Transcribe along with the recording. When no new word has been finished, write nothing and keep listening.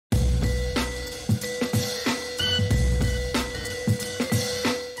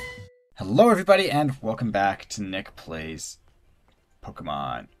Hello everybody and welcome back to Nick Plays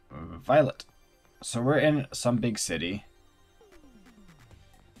Pokemon Violet. So we're in some big city.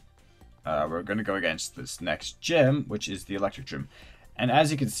 We're going to go against this next gym, which is the electric gym. And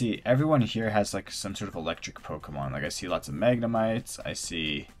as you can see, everyone here has like some sort of electric Pokemon. Like I see lots of Magnemites, I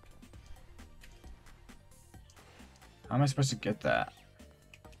see... How am I supposed to get that?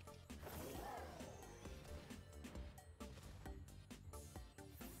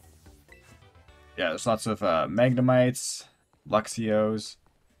 Yeah, there's lots of Magnemites, Luxios.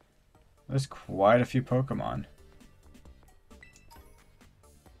 There's quite a few Pokemon.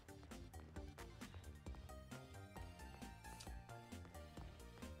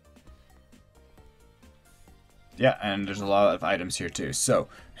 Yeah, and there's a lot of items here too. So,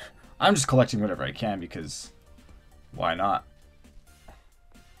 I'm just collecting whatever I can because why not?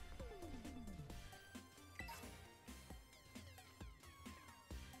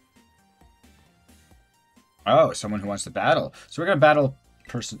 Oh, someone who wants to battle. So we're going to battle a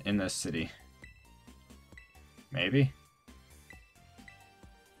person in this city. Maybe?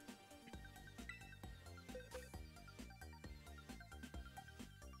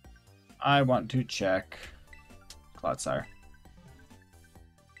 I want to check Clodsire.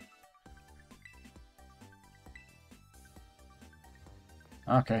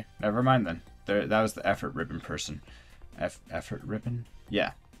 Okay, never mind then. That was the effort ribbon person. Effort ribbon?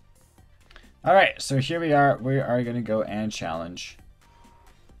 Yeah. Alright, so here we are. We are going to go and challenge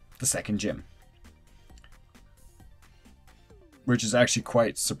the second gym. Which is actually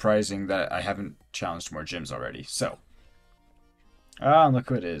quite surprising that I haven't challenged more gyms already. So. Ah, look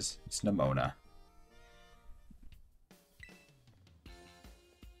who it is. It's Nemona.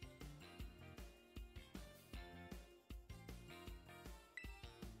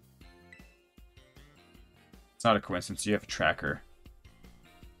 It's not a coincidence. You have a tracker.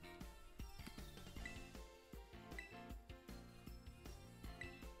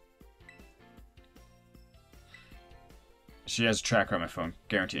 She has a tracker on my phone,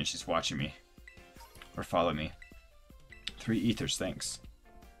 guaranteeing she's watching me. Or follow me. 3 ethers, thanks.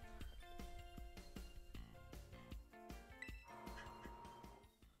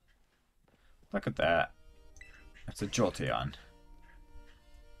 Look at that. That's a Jolteon.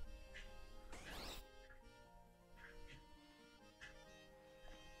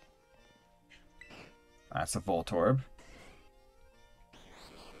 That's a Voltorb.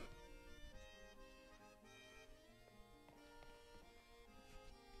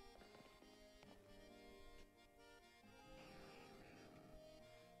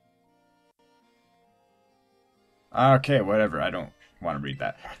 Okay, whatever. I don't want to read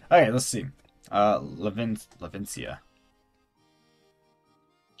that. Okay, let's see. Levincia.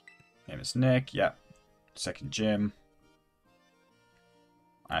 Name is Nick. Yep. Second gym.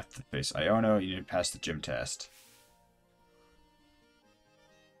 I have to face Iono. You need to pass the gym test.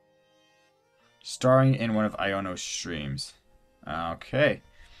 Starring in one of Iono's streams. Okay.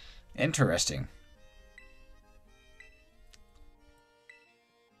 Interesting.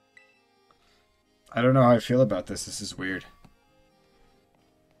 I don't know how I feel about this. This is weird.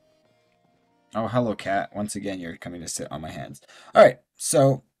 Oh, hello, cat. Once again, you're coming to sit on my hands. Alright,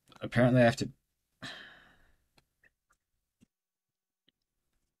 so apparently I have to...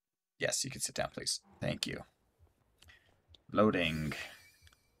 Yes, you can sit down, please. Thank you. Loading.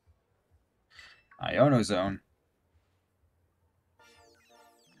 Iono Zone.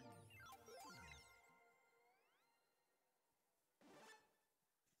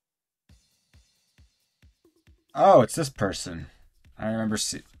 Oh, it's this person. I remember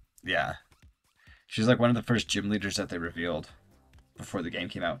yeah. She's like one of the first gym leaders that they revealed before the game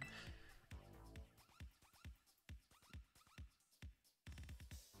came out.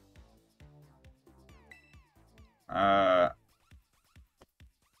 The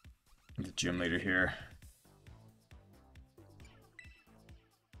gym leader here.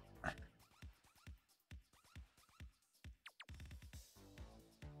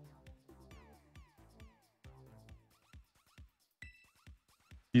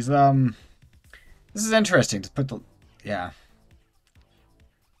 He's, this is interesting to put the, yeah.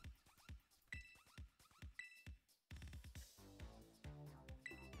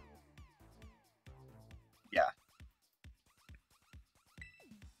 Yeah.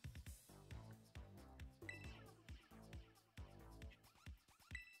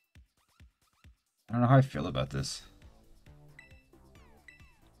 I don't know how I feel about this.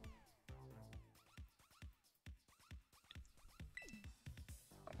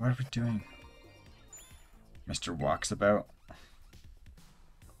 What are we doing? Mr. Walksabout.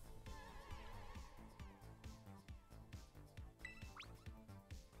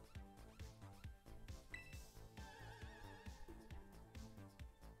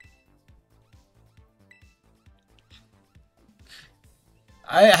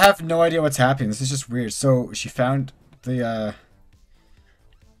 I have no idea what's happening. This is just weird. So she found the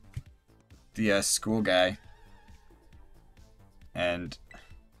school guy, and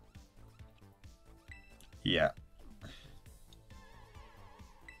yeah.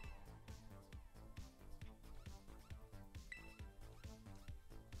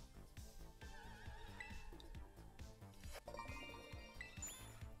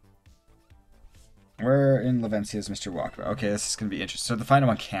 We're in Lavencia's Mr. Walker. Okay, this is gonna be interesting. So to find him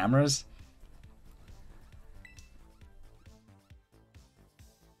on cameras.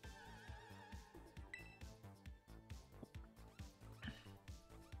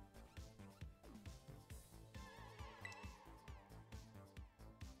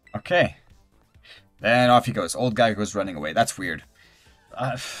 Okay. Then off he goes. Old guy goes running away. That's weird.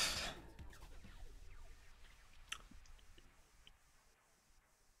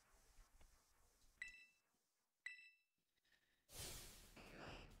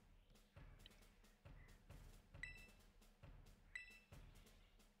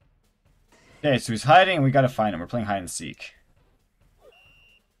 Okay, so he's hiding and we gotta find him. We're playing hide and seek.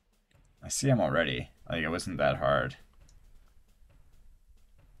 I see him already. Like, it wasn't that hard.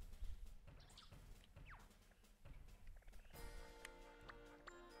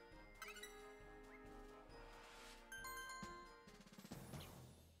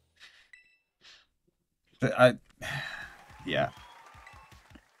 Yeah.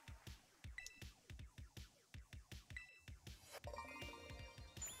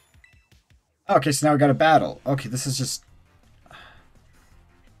 Okay, so now we got a battle. Okay, this is just...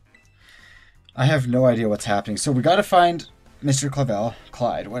 I have no idea what's happening. So we gotta find Mr.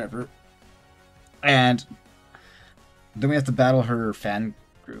 Clyde, whatever. And then we have to battle her fan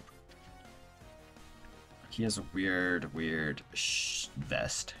group. He has a weird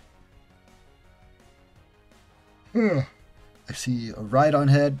vest. I see a Rhydon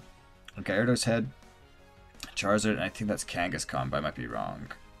head, a Gyarados head, Charizard, and I think that's Kangaskhan, but I might be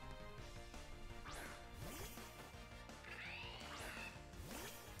wrong.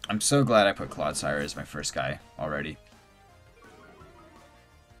 I'm so glad I put Clodsire as my first guy already.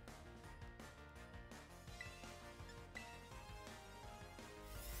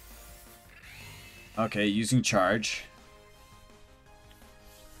 Okay, using charge.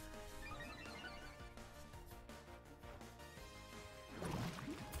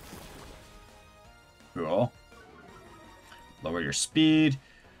 Cool. Lower your speed.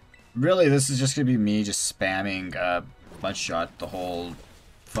 Really, this is just going to be me just spamming Mud Shot the whole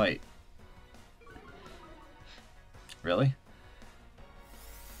fight. Really?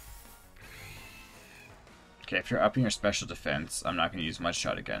 Okay, if you're upping your special defense, I'm not going to use Mud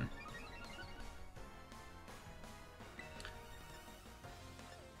Shot again.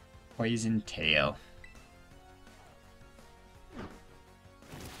 Poison Tail.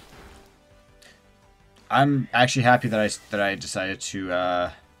 I'm actually happy that I decided to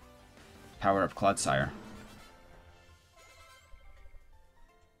power up Clodsire.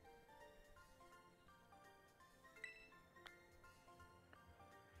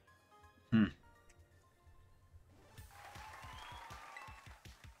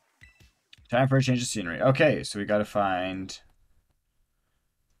 Time for a change of scenery. Okay, so we gotta find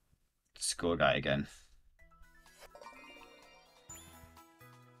the school guy again.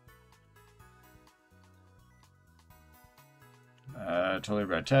 Totally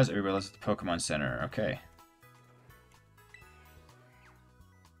red test. Everybody lives at the Pokemon Center. Okay.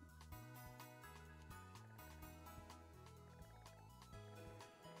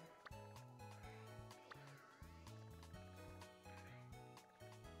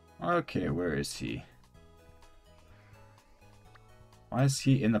 Okay, where is he? Why is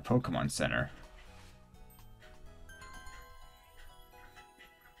he in the Pokemon Center?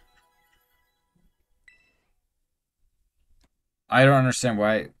 I don't understand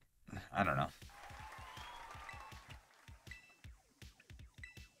why. I don't know.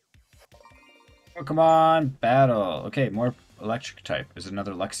 Pokemon battle. Okay, more electric type. Is it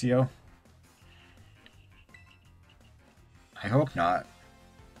another Luxio? I hope not.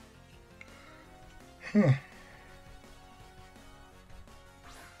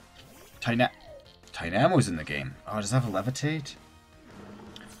 Dynamo's in the game. Oh, does it have a Levitate?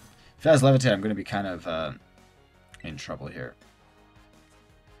 If it has Levitate, I'm going to be kind of in trouble here.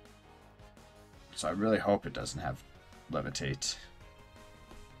 So I really hope it doesn't have Levitate.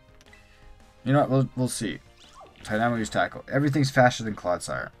 You know what? We'll see. Dynamo use Tackle. Everything's faster than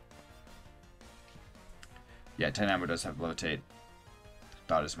Clodsire. Yeah, Dynamo does have Levitate.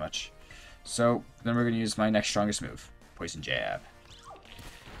 Thought as much. So then we're going to use my next strongest move. Poison Jab.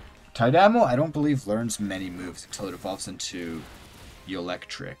 Dynamo, I don't believe, learns many moves until it evolves into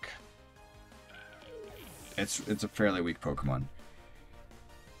Electric. It's a fairly weak Pokemon.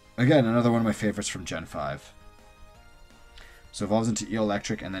 Again, another one of my favorites from Gen 5. So evolves into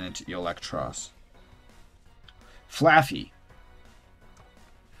Electric and then into Electros. Flaffy.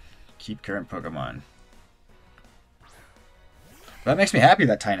 Keep current Pokemon. That makes me happy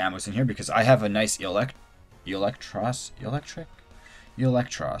that Tynamo's in here because I have a nice Electros. Electric?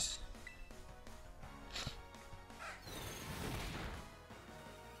 Electros.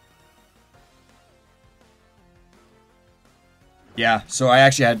 Yeah, so I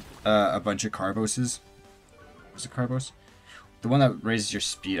actually had a bunch of Carboses. Was it Carbos? The one that raises your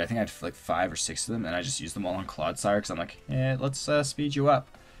speed. I think I had like 5 or 6 of them, and I just used them all on Clodsire because I'm like, yeah, let's speed you up.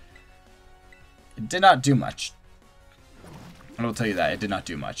 It did not do much. I will tell you that. It did not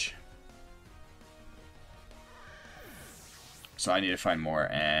do much. So I need to find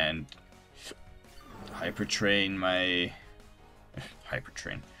more and Hyper Train my... Hyper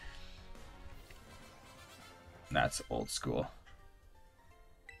Train. That's old school.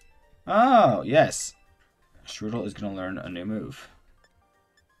 Oh, yes. Strudel is going to learn a new move.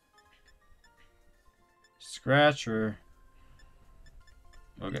 Scratcher.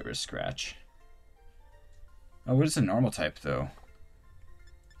 We'll get rid of Scratch. Oh, what is a normal type, though?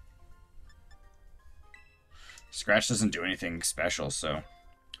 Scratch doesn't do anything special, so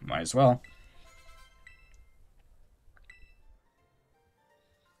might as well.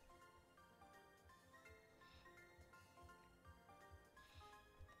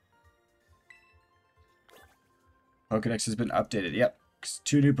 Pokedex has been updated. Yep,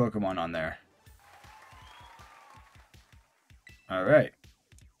 2 new Pokemon on there. Alright.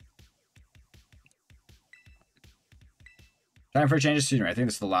 Time for a change of scenery. I think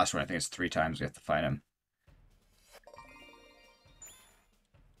this is the last one. I think it's 3 times we have to find him.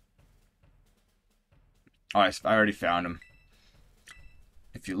 Oh, I already found him.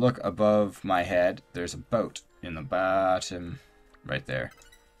 If you look above my head, there's a boat in the bottom right there.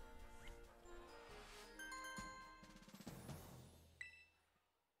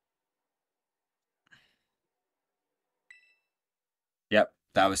 Yep,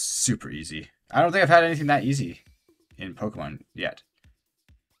 that was super easy. I don't think I've had anything that easy in Pokemon yet.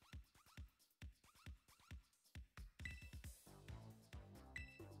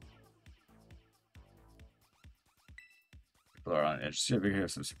 People are on the edge. See if we have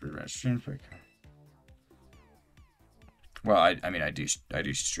some super rare stream. Well, I mean, I do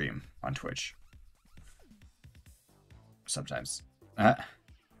stream on Twitch sometimes.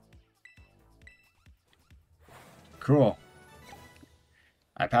 Cool.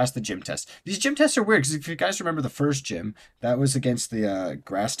 I passed the gym test. These gym tests are weird, because if you guys remember the first gym, that was against the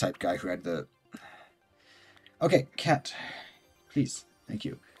grass-type guy who had the... Okay, cat. Please. Thank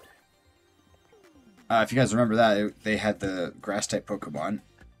you. If you guys remember that, they had the grass-type Pokemon,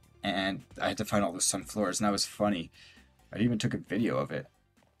 and I had to find all the sunflowers, and that was funny. I even took a video of it.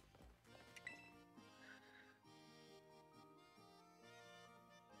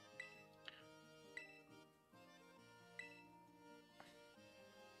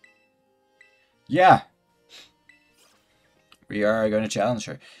 Yeah. We are going to challenge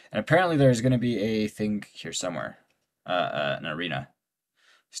her. And apparently there's going to be a thing here somewhere. An arena.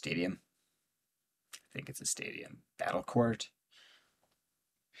 Stadium. I think it's a stadium. Battle court.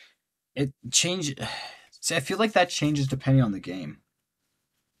 It changes... See, I feel like that changes depending on the game.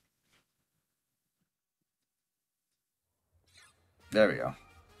 There we go.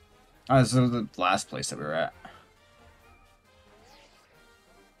 Oh, this is the last place that we were at.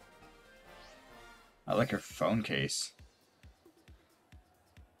 I like her phone case.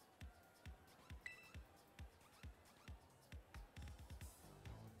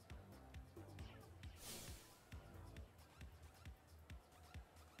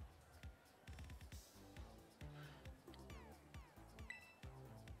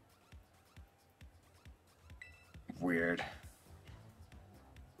 Weird.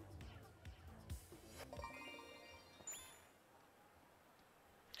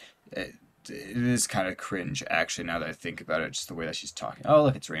 It is kind of cringe, actually, now that I think about it, just the way that she's talking. Oh,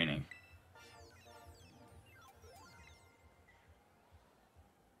 look, it's raining.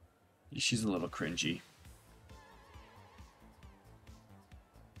 She's a little cringy.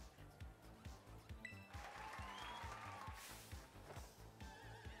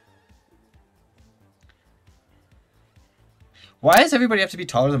 Why does everybody have to be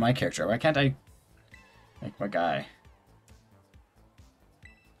taller than my character? Why can't I make my guy?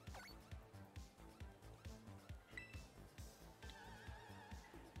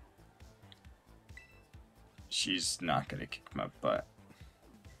 She's not gonna kick my butt.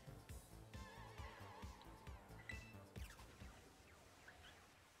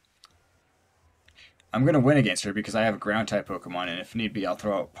 I'm going to win against her because I have a ground-type Pokemon, and if need be, I'll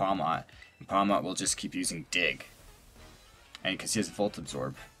throw out Palmot. And Palmot will just keep using Dig. And because he has Volt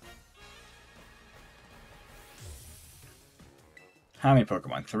Absorb. How many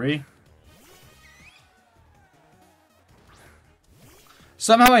Pokemon? 3?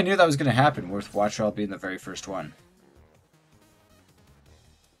 Somehow I knew that was going to happen with Wattrell being the very first one.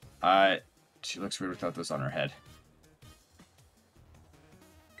 She looks weird without those on her head.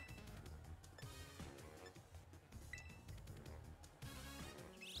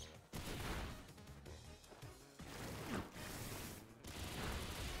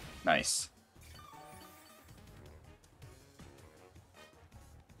 Nice.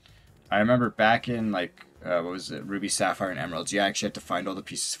 I remember back in, like, what was it, Ruby, Sapphire, and Emerald, you actually had to find all the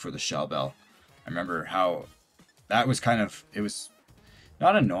pieces for the Shell Bell. I remember how that was kind of, it was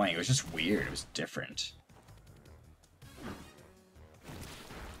not annoying, it was just weird, it was different.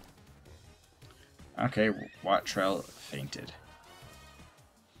 Okay, Wattrell fainted.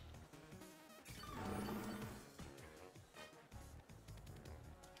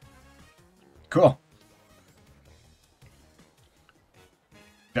 Cool.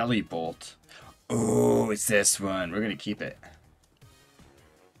 Belly Bolt. Oh, it's this one. We're going to keep it.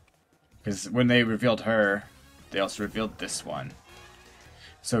 Because when they revealed her, they also revealed this one.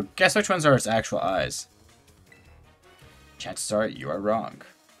 So guess which ones are its actual eyes? Chances are you are wrong.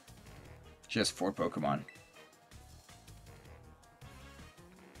 She has 4 Pokemon.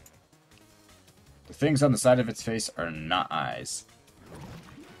 The things on the side of its face are not eyes.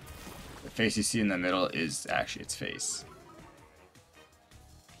 The face you see in the middle is actually its face.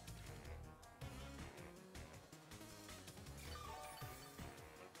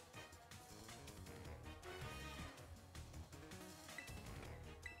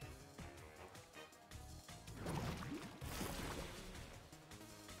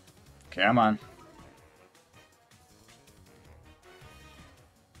 Okay, I'm on.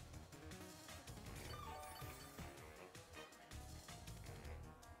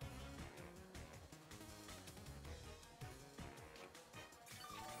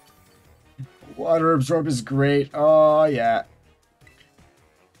 Water Absorb is great. Oh, yeah.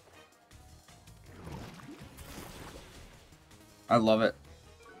 I love it.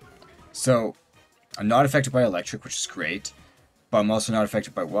 So, I'm not affected by electric, which is great. But I'm also not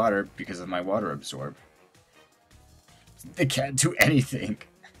affected by water because of my Water Absorb. They can't do anything.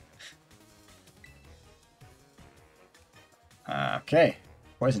 Okay.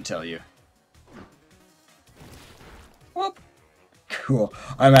 Poison Tail you. Whoop. Cool.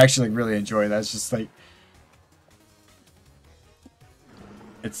 I'm actually really enjoying that. It's just like...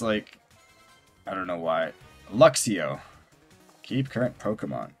 It's like... I don't know why. Luxio. Keep current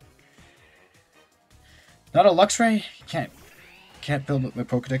Pokemon. Not a Luxray? Can't build my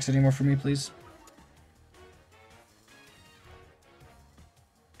Pokedex anymore for me, please.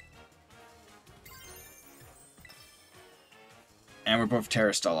 And we're both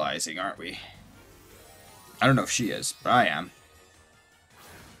Terastallizing, aren't we? I don't know if she is, but I am.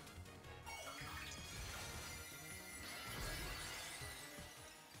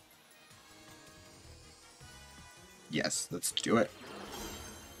 Yes, let's do it.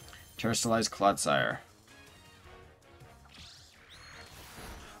 Terastallize Clodsire.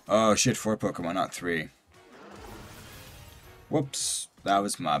 Oh shit, 4 Pokemon, not 3. Whoops, that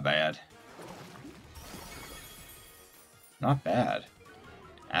was my bad. Not bad.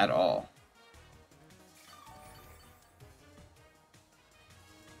 At all.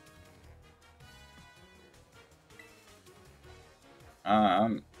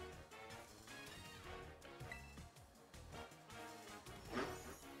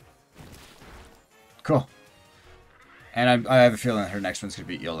 Cool. And I have a feeling her next one's going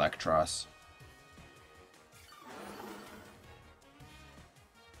to be Electros.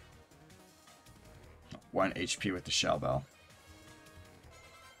 One HP with the Shell Bell.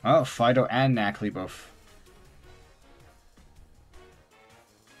 Oh, Fido and Knackley both.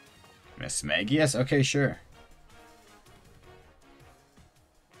 Miss Magius? Okay, sure.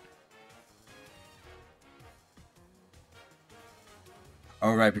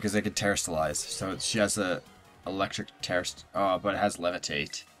 Oh, right, because they could Terastallize. So she has a electric Terast... Oh, but it has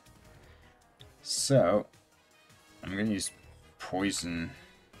Levitate. So, I'm going to use Poison.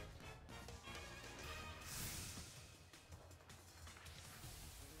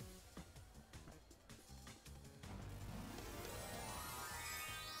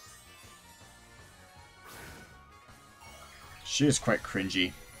 She is quite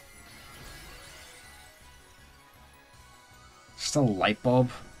cringy. Just a light bulb.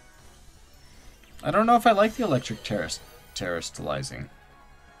 I don't know if I like the electric terastallizing.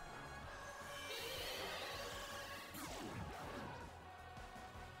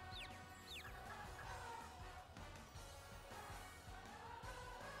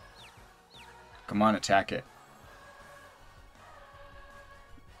 Come on, attack it.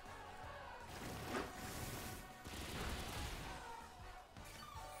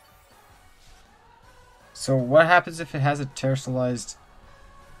 So what happens if it has a terrestrialized...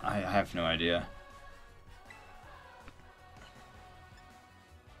 I have no idea.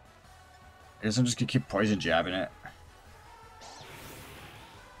 I guess I'm just gonna keep poison jabbing it.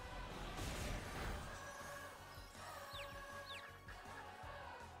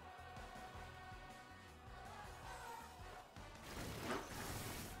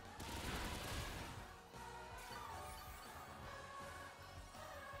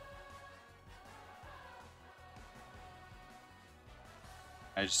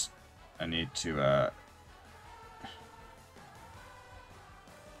 I need to,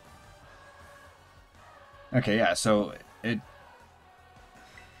 Okay, yeah, so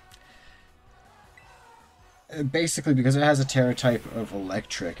basically, because it has a Terra type of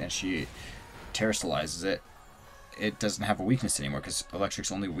electric and she terrestrializes it, it doesn't have a weakness anymore, because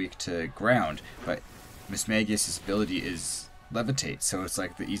electric's only weak to ground, but Miss Magius's ability is levitate, so it's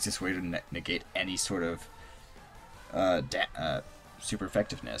like the easiest way to negate any sort of super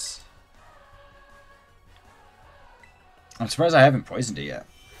effectiveness. I'm surprised I haven't poisoned it yet.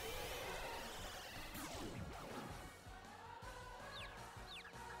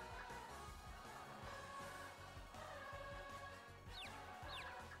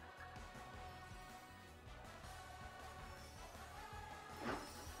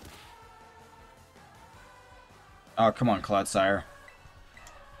 Oh, come on, Clodsire.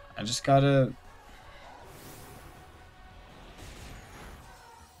 I just gotta...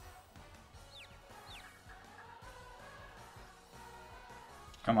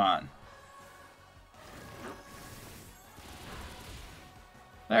 Come on.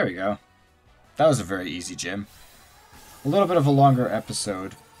 There we go. That was a very easy gym. A little bit of a longer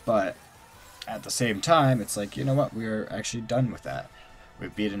episode, but at the same time, it's like, you know what? We're actually done with that.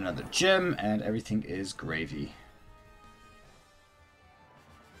 We've beat another gym, and everything is gravy.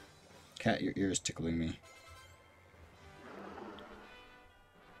 Cat, your ear is tickling me.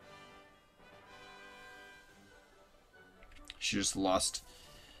 She just lost.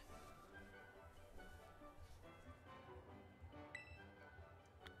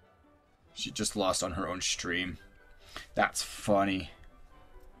 She just lost on her own stream. That's funny.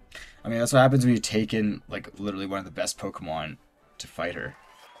 I mean, that's what happens when you take in, like, literally one of the best Pokemon to fight her.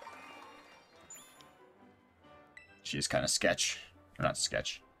 She's kind of sketch. Or not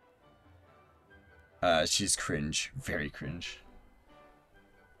sketch. She's cringe. Very cringe.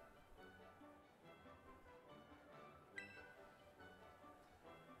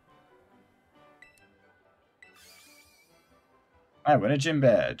 I win a gym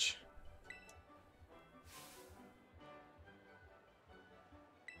badge.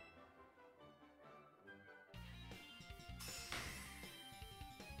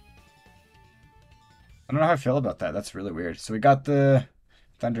 I don't know how I feel about that. That's really weird. So we got the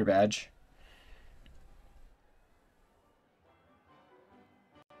Thunder badge.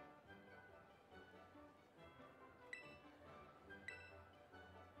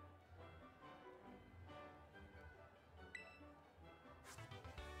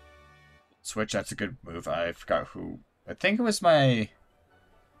 Switch, that's a good move. I forgot who. I think it was my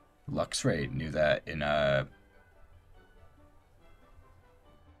Luxray knew that in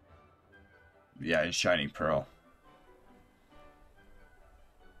yeah, in Shining Pearl.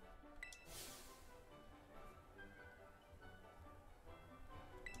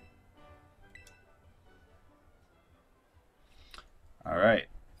 All right.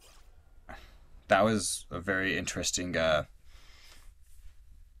 That was a very interesting that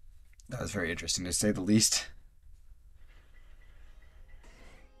was very interesting to say the least.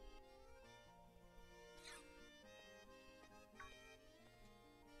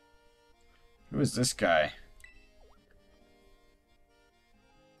 Who is this guy?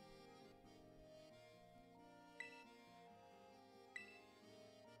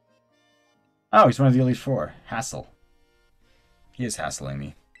 Oh, he's one of the Elite Four. Hassle. He is hassling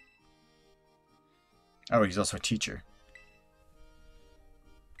me. Oh, he's also a teacher.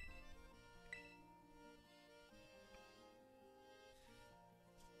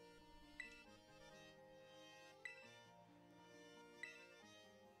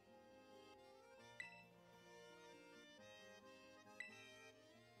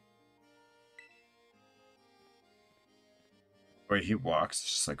 Wait, he walks.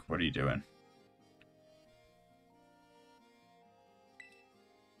 It's just like, what are you doing?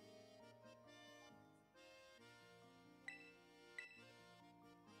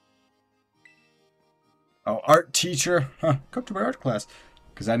 Oh, art teacher. Huh. Come to my art class.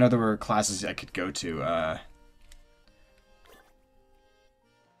 Because I know there were classes I could go to.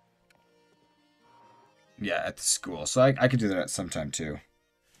 Yeah, at the school. So I could do that at some time too.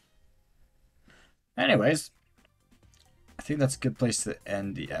 Anyways, I think that's a good place to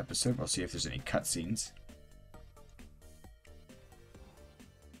end the episode. We'll see if there's any cutscenes.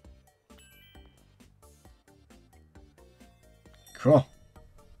 Cool.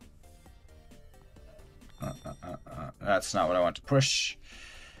 That's not what I want to push.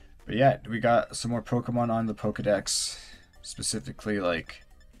 But yeah, we got some more Pokemon on the Pokedex. Specifically, like...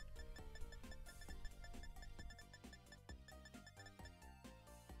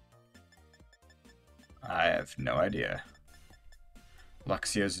 I have no idea.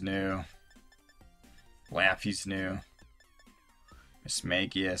 Luxio's new. Lampy's new.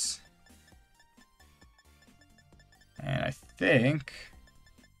 Mismagius. And I think...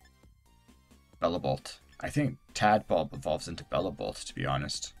 Bellabolt. I think Tadbulb evolves into Bellabolt, to be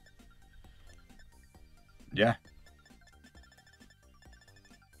honest. Yeah.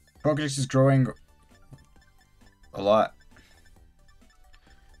 Pokedex is growing a lot.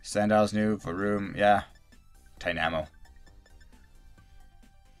 Sandile's new, Varoom, yeah. Tynamo.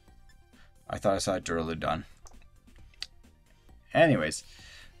 I thought I saw Duraludon. Anyways,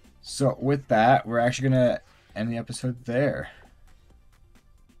 so with that, we're actually going to end the episode there.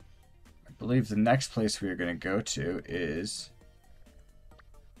 I believe the next place we are going to go to is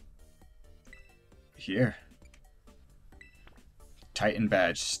here. Titan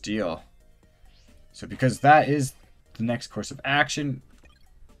Badge, Steel. So because that is the next course of action,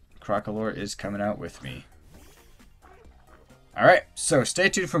 Crocolore is coming out with me. Alright, so stay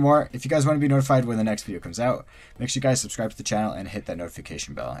tuned for more. If you guys want to be notified when the next video comes out, make sure you guys subscribe to the channel and hit that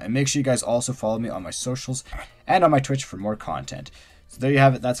notification bell. And make sure you guys also follow me on my socials and on my Twitch for more content. So there you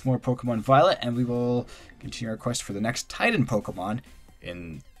have it. That's more Pokemon Violet, and we will continue our quest for the next Titan Pokemon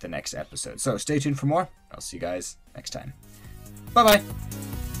in the next episode. So stay tuned for more. I'll see you guys next time. Bye-bye.